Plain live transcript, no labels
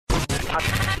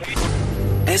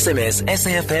SMS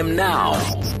SAFM now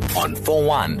on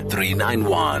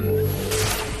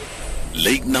 41391.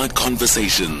 Late Night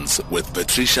Conversations with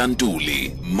Patricia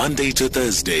Nduli, Monday to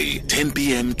Thursday, 10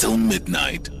 p.m. till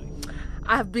midnight.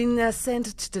 I've been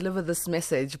sent to deliver this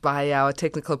message by our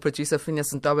technical producer,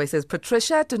 Phineas Ntobe. He says,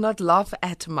 Patricia, do not laugh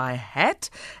at my hat.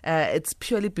 It's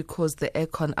purely because the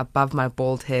aircon above my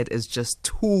bald head is just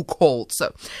too cold.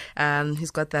 So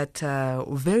he's got that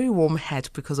very warm hat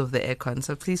because of the aircon.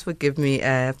 So please forgive me,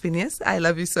 Phineas. I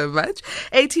love you so much.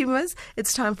 A-teamers,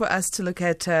 it's time for us to look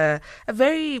at a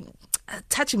very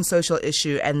touching social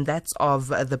issue, and that's of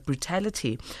the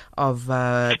brutality of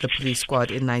the police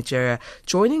squad in Nigeria.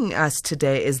 Joining us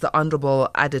today is the Honorable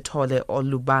Adetola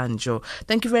Olubajo.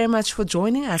 Thank you very much for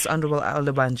joining us, Honorable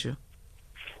Olubajo.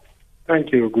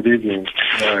 Thank you. Good evening.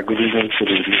 Good evening to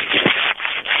the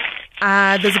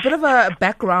There's a bit of a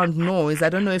background noise. I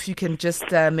don't know if you can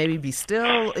just maybe be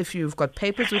still. If you've got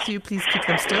papers with you, please keep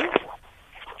them still.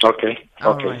 Okay.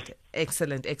 All right.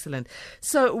 Excellent.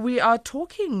 So we are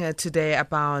talking today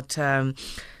about the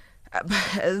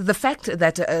fact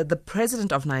that the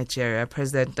President of Nigeria,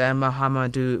 President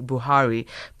Muhammadu Buhari,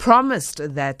 promised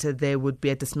that there would be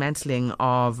a dismantling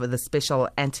of the Special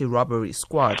Anti-Robbery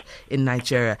Squad in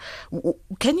Nigeria.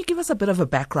 Can you give us a bit of a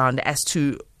background as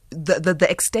to the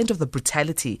extent of the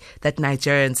brutality that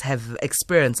Nigerians have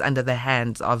experienced under the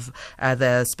hands of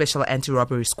the Special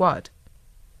Anti-Robbery Squad?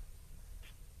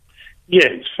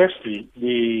 Yes, firstly,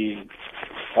 the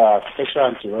Special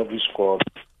Anti-Robbery Squad,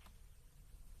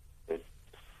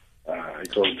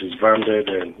 it was disbanded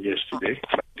yesterday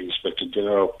by the Inspector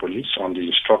General of Police on the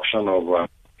instruction of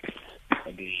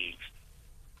the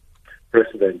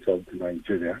President of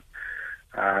Nigeria.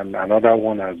 And another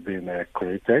one has been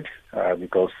created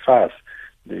because SARS,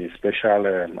 the Special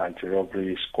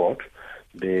Anti-Robbery Squad,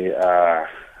 they are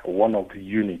one of the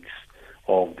units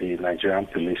of the Nigerian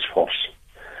police force.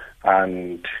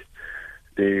 And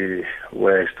they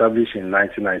were established in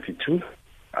 1992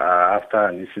 after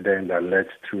an incident that led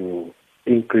to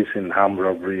increase in armed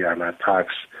robbery and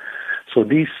attacks. So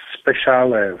these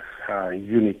special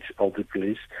units of the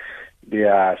police, they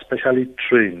are specially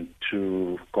trained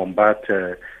to combat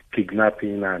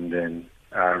kidnapping and then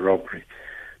robbery.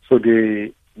 So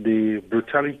the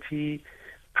brutality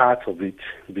part of it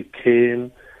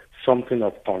became something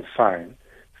of concern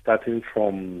starting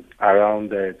from around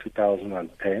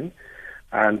 2010.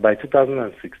 And by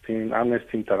 2016,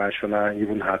 Amnesty International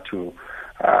even had to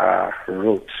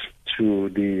wrote to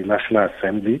the National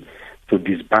Assembly to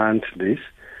disband this.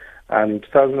 And in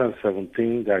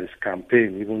 2017, there is a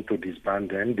campaign even to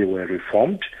disband them. They were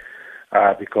reformed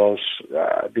because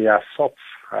they assault,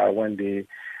 when they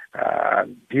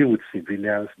deal with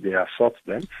civilians, they assault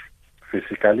them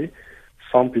physically.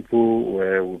 Some people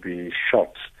will be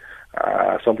shot.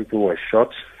 Some people were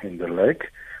shot in the leg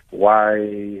while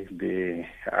they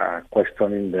are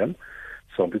questioning them.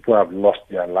 Some people have lost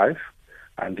their life,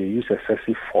 and they use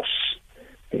excessive force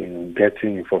in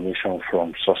getting information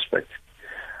from suspects.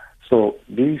 So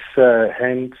this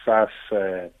EndSARS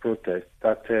protest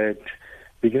started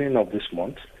beginning of this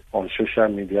month on social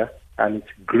media, and it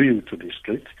grew to the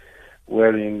street,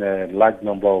 wherein a large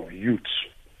number of youths.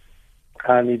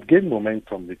 And it gained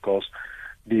momentum because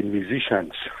the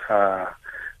musicians,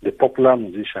 the popular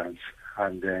musicians,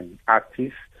 and then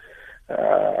artists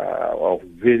of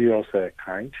various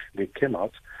kinds, they came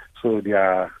out. So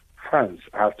their fans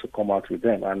have to come out with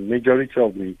them, and majority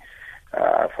of the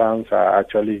fans are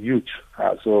actually youth.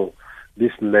 So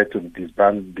this led to the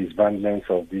disbandment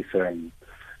of this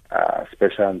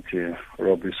Special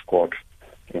Anti-Robbery Squad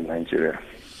in Nigeria.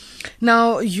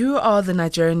 Now, you are the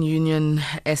Nigerian Union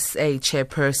SA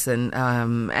chairperson,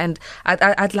 and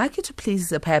I'd like you to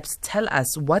please perhaps tell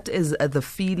us what is the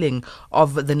feeling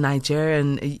of the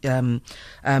Nigerian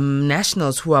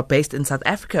nationals who are based in South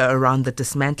Africa around the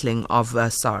dismantling of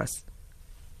SARS.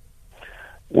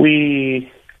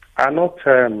 We are not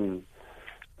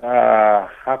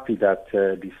happy that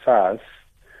the SARS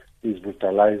is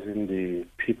brutalizing the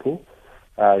people,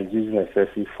 using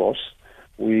excessive force.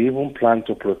 We even plan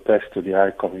to protest to the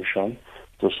High Commission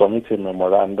to submit a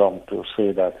memorandum to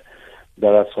say that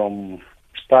there are some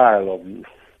style of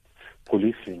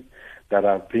policing that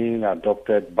are being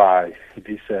adopted by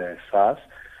this SARS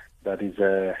that is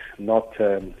not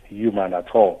human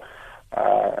at all.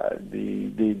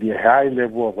 The high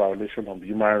level of violation of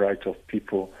human rights of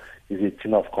people is a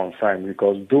thing of concern,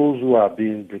 because those who are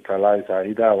being brutalized are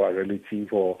either our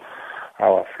relatives or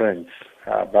our friends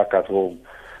back at home.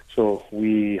 So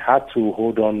we had to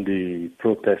hold on the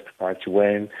protest march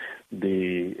when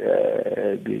the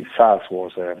SARS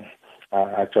was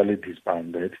actually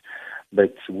disbanded.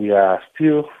 But we are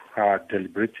still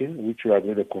deliberating, which we are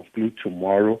going to conclude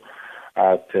tomorrow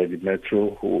at the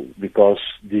Metro, because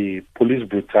the police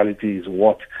brutality is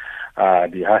what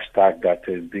the hashtag that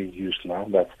is being used now,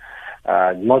 that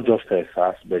not just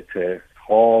SARS, but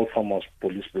all forms of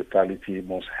police brutality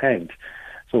must end.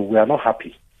 So we are not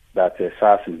happy that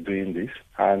SARS is doing this,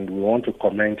 and we want to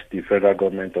commend the federal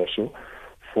government also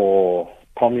for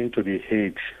coming to the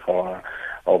aid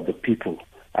of the people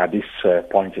at this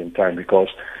point in time, because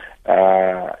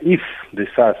if the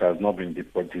SARS has not been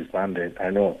disbanded, I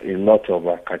know a lot of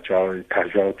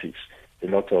casualties, a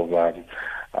lot of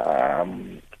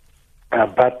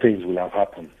bad things will have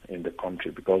happened in the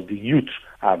country, because the youth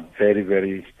are very,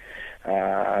 very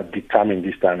determined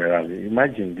this time around.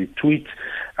 Imagine the tweet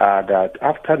that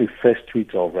after the first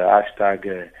tweet of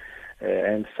hashtag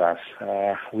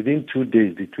EndSARS, within 2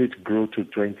 days the tweet grew to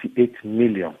 28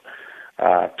 million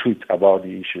tweet about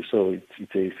the issue. So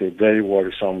it's a very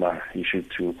worrisome issue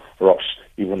to us,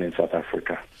 even in South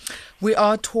Africa. We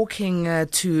are talking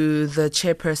to the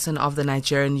chairperson of the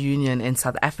Nigerian Union in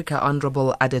South Africa,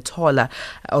 Honorable Adetola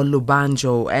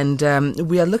Olubajo, and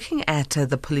we are looking at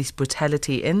the police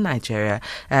brutality in Nigeria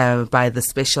by the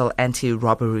Special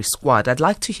Anti-Robbery Squad. I'd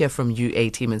like to hear from you,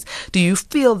 A-teamers. Do you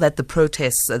feel that the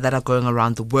protests that are going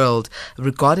around the world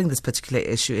regarding this particular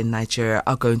issue in Nigeria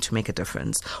are going to make a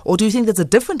difference? Or do you think there's a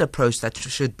different approach that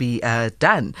should be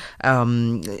done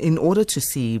in order to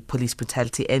see police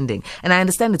brutality ending? And I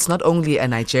understand it's not only a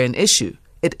Nigerian issue.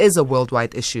 It is a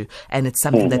worldwide issue, and it's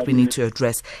something that we need to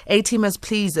address. A-teamers,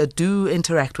 please do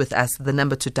interact with us. The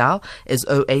number to dial is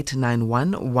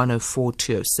 0891 104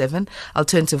 207.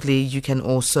 Alternatively, you can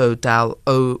also dial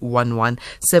 011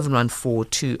 714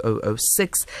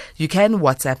 2006. You can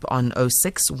WhatsApp on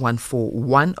 0614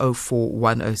 104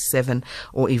 107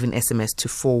 or even SMS to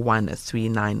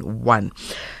 41391.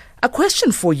 A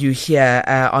question for you here,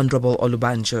 Honorable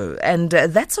Olubajo, and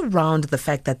that's around the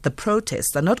fact that the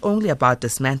protests are not only about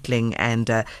dismantling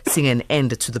and seeing an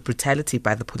end to the brutality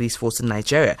by the police force in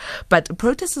Nigeria, but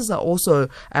protesters are also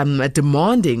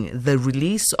demanding the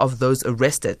release of those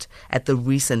arrested at the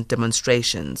recent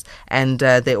demonstrations, and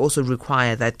they also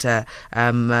require that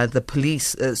the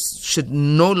police should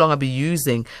no longer be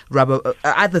using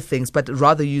other things, but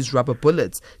rather use rubber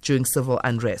bullets during civil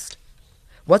unrest.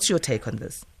 What's your take on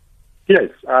this?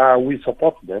 Yes, we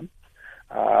support them.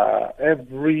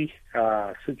 Every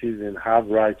citizen have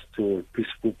rights to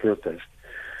peaceful protest.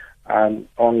 And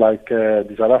unlike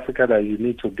the South Africa that you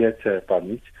need to get a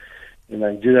permit, in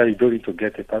Nigeria you don't need to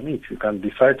get a permit. You can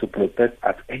decide to protest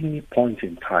at any point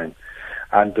in time.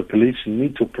 And the police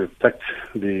need to protect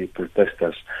the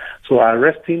protesters. So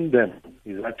arresting them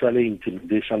is actually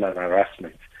intimidation and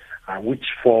harassment, which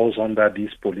falls under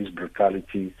this police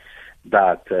brutality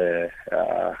that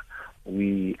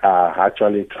we are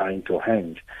actually trying to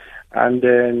end. And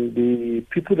then the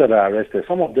people that are arrested,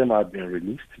 some of them have been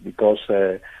released because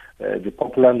the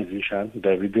popular musician,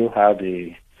 Davido, had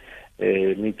a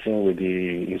meeting with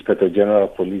the Inspector General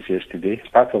of Police yesterday.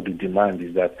 Part of the demand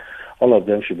is that all of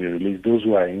them should be released, those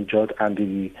who are injured, and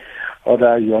the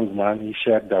other young man,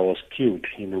 Ishak, that was killed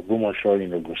in Ogbomoso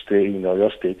in Oyo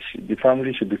State, the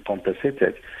family should be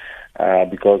compensated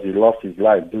because he lost his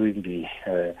life during the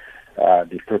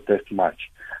protest march.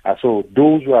 So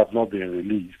those who have not been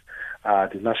released,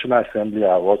 the National Assembly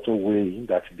are also weighing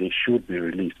that they should be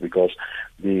released, because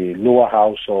the lower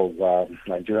house of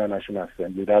Nigerian National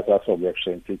Assembly, that's House of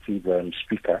Representative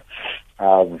Speaker,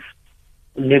 have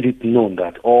made it known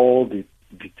that all the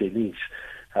detainees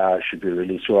should be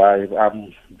released. So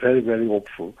I'm very, very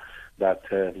hopeful that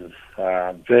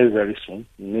very, very soon,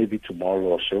 maybe tomorrow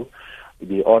or so,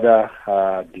 the other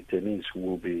detainees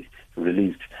will be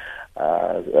released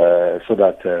so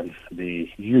that the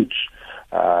youth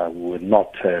will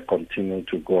not continue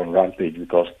to go on rampage,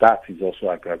 because that is also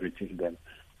aggravating them.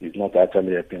 It's not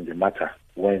actually helping the matter.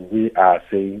 When we are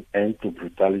saying end to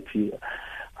brutality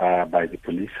by the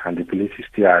police, and the police is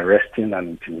still arresting and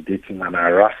intimidating and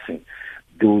harassing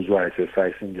those who are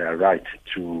exercising their right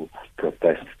to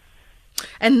protest.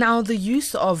 And now the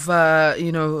use of,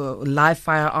 live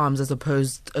firearms as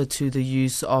opposed to the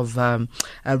use of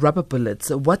rubber bullets.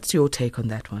 What's your take on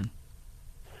that one?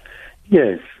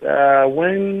 Yes.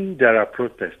 When there are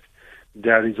protests,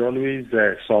 there is always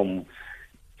some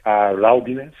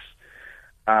rowdiness,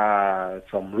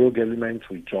 some rogue elements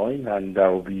will join, and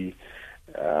there will be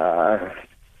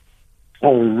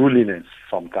unruliness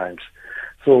sometimes.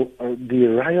 So the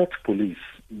riot police,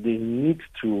 they need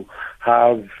to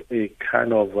have a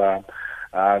kind of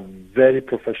very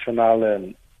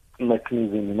professional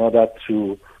mechanism in order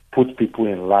to put people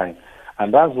in line.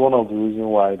 And that's one of the reasons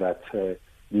why that the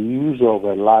use of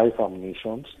live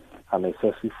ammunition and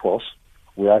excessive force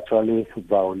will actually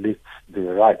violate the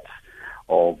rights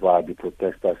of the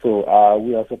protesters. So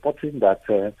we are supporting that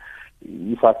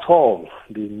if at all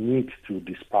they need to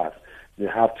disperse, they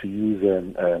have to use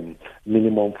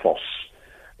minimum force,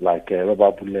 like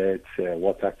rubber bullets,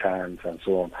 water cans, and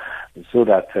so on, so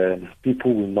that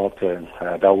people will not,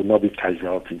 there will not be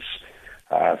casualties.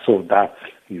 So that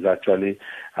is actually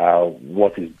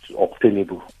what is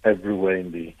obtainable everywhere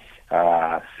in the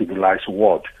civilized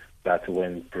world, that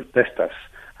when protesters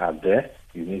are there,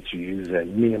 you need to use a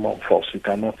minimum force. You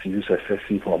cannot use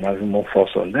excessive or maximum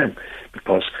force on them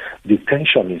because the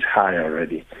tension is high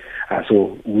already.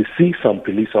 So we see some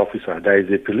police officers. There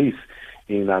is a police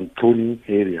in Antoni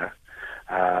area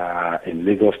in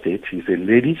Lagos State. She's a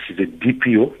lady. She's a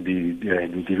DPO,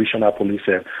 the divisional police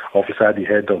officer at the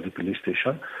head of the police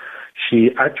station.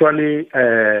 She actually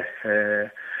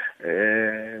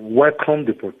welcomed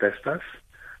the protesters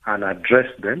and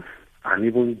addressed them and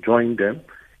even joined them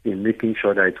in making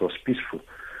sure that it was peaceful.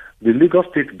 The Lagos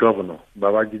State Governor,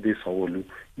 Babajide Sanwo-Olu,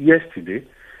 yesterday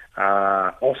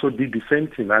also did the same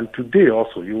thing, and today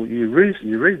also he raised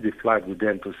the flag with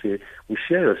them to say, we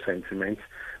share your sentiments,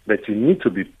 but you need to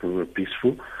be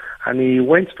peaceful. And he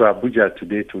went to Abuja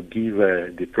today to give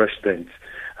the president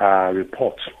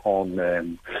report on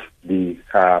the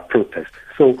protest.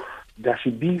 So there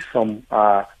should be some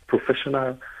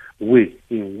professional way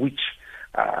in which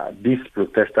these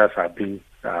protesters are being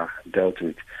dealt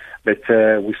with. But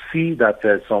we see that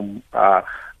some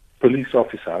police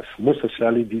officers, most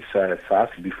especially these SARS,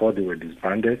 before they were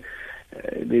disbanded,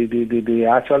 they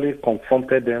actually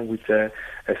confronted them with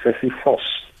excessive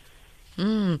force.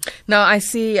 Now, I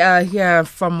see here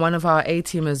from one of our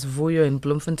A-teamers, Vuyo in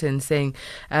Bloemfontein, saying,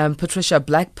 Patricia,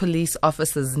 black police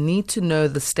officers need to know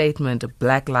the statement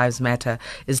Black Lives Matter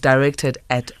is directed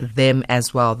at them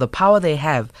as well. The power they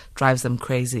have drives them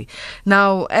crazy.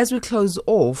 Now, as we close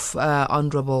off,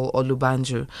 Honorable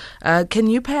Olubajo, can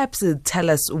you perhaps tell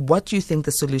us what you think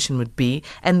the solution would be,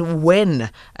 and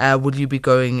when would you be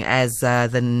going as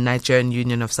the Nigerian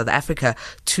Union of South Africa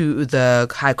to the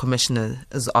High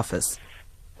Commissioner's office?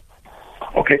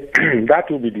 Okay, that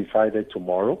will be decided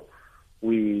tomorrow.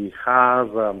 We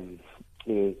have a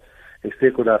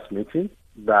stakeholders meeting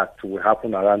that will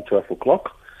happen around 12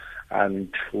 o'clock,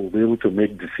 and we'll be able to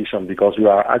make decisions because we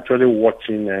are actually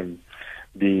watching as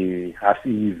the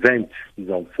event is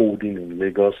unfolding in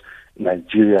Lagos,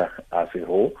 Nigeria as a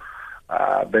whole.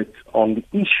 But on the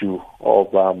issue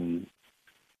of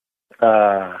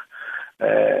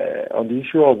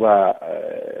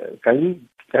can you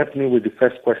help me with the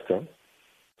first question?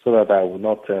 So that I will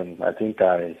not, I think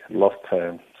I lost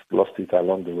it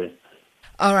along the way.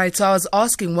 All right, so I was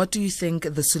asking, what do you think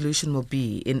the solution will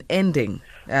be in ending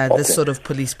this sort of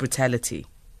police brutality?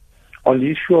 On the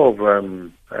issue of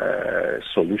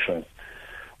solution,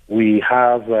 we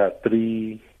have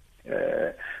three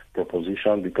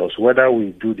propositions, because whether we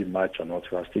do the march or not,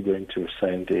 we are still going to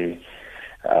send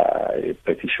a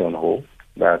petition home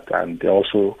and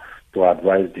also to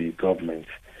advise the government.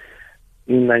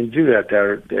 In Nigeria,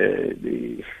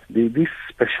 this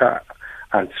Special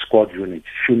Anti-Squad unit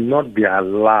should not be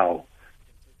allowed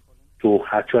to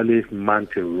actually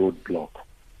mount a roadblock.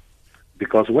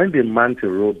 Because when they mount a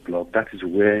roadblock, that is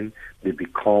when they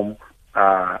become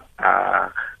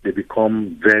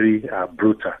very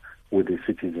brutal with the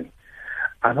citizen.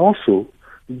 And also,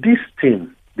 this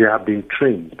team, they have been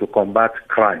trained to combat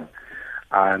crime,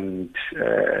 and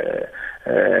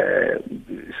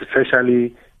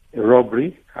especially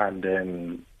robbery and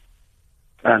then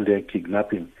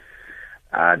kidnapping.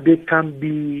 This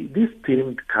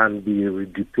team can be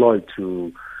redeployed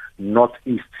to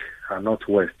northeast and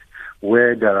northwest,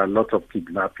 where there are a lot of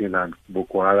kidnapping and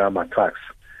Boko Haram attacks,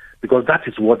 because that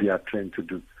is what they are trained to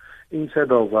do.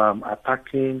 Instead of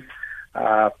attacking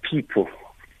people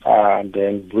and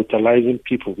then brutalizing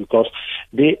people, because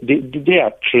they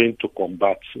are trained to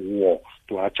combat war,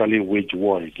 to actually wage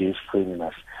war against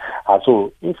criminals.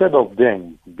 So instead of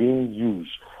them being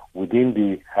used within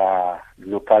the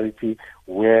locality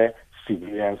where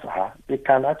civilians are, they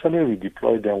can actually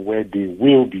redeploy them where they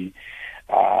will be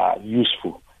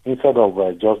useful, instead of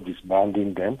just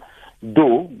disbanding them.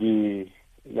 Though the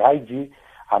IG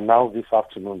announced this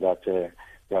afternoon that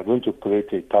they are going to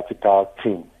create a tactical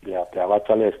team. They have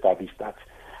actually established that.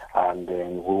 And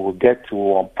then we will get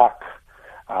to unpack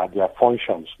their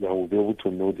functions. Then we'll be able to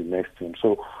know the next team.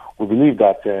 So we believe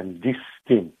that this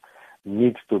team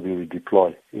needs to be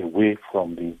redeployed away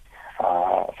from the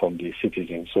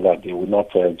citizens, so that they will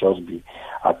not just be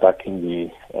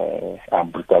attacking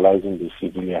and brutalizing the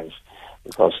civilians.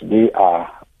 because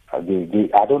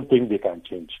I don't think they can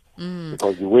change.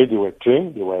 Because the way they were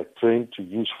trained to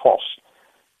use force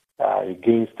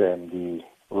against the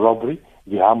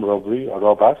armed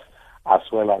robbers, as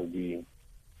well as the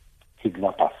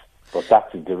kidnappers. But that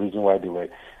is the reason why they were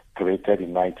created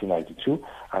in 1992,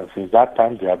 and since that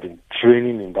time they have been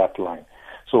training in that line.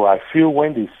 So I feel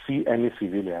when they see any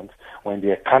civilians, when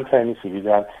they encounter any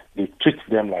civilian, they treat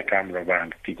them like armed robber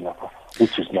and kidnapper,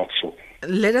 which is not so.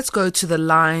 Let us go to the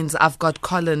lines. I've got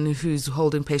Colin who's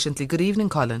holding patiently. Good evening,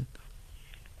 Colin.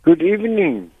 Good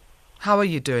evening. How are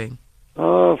you doing?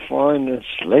 Oh, fine. It's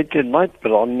late at night,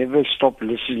 but I'll never stop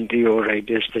listening to your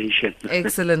radio station.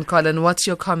 Excellent, Colin. What's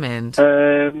your comment?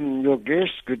 Your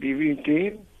guest, good evening to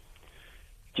him.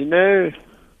 You know,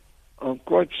 I'm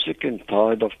quite sick and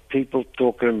tired of people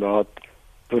talking about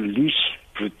police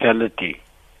brutality.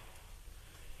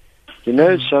 You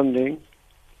know something?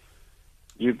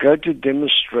 You go to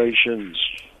demonstrations,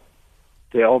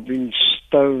 they are being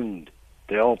stoned,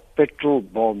 they are petrol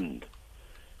bombed.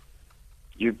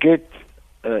 You get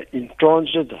in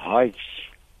transit heights,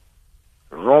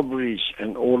 robberies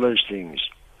and all those things.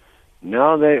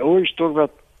 Now they always talk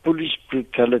about police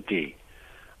brutality.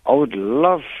 I would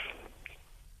love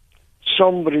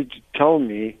somebody to tell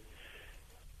me,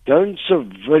 don't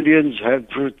civilians have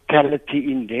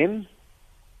brutality in them?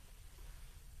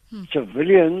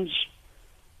 Civilians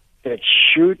that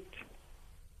shoot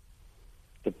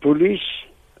the police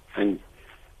and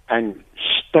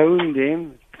stone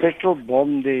them, petrol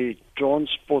bomb their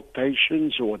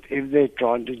transportations or whatever they're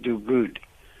trying to do good.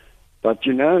 But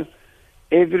you know,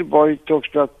 everybody talks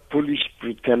about police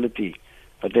brutality,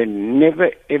 but they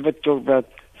never ever talk about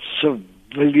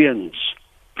civilians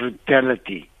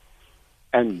brutality.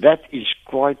 And that is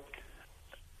quite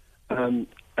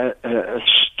a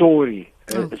story.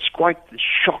 It's quite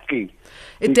shocking.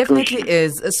 It definitely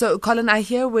is. So, Colin, I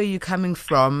hear where you're coming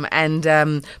from.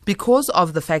 And because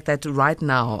of the fact that right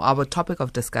now our topic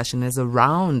of discussion is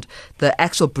around the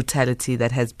actual brutality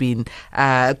that has been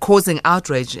causing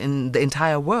outrage in the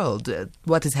entire world,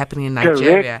 what is happening in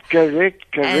Nigeria. Correct.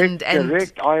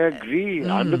 I agree.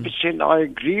 100% I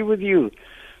agree with you.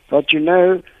 But you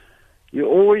know, you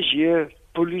always hear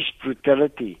police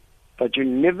brutality, but you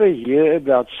never hear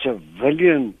about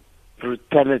civilian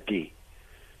brutality.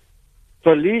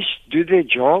 Police do their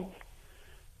job.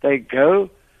 They go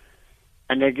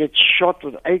and they get shot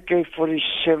with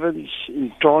AK-47s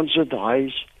in transit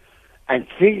highs and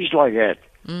things like that.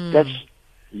 That's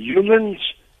humans.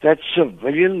 That's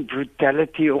civilian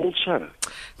brutality also.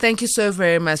 Thank you so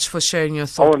very much for sharing your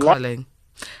thought, Colin.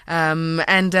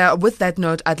 And with that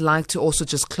note, I'd like to also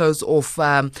just close off.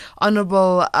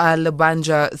 Honorable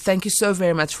Olubajo, thank you so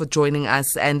very much for joining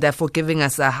us and for giving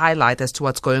us a highlight as to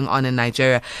what's going on in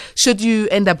Nigeria. Should you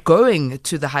end up going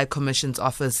to the High Commission's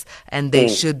office and there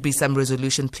should be some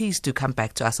resolution, please do come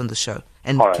back to us on the show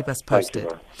and keep us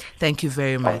posted. Thank you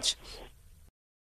very much.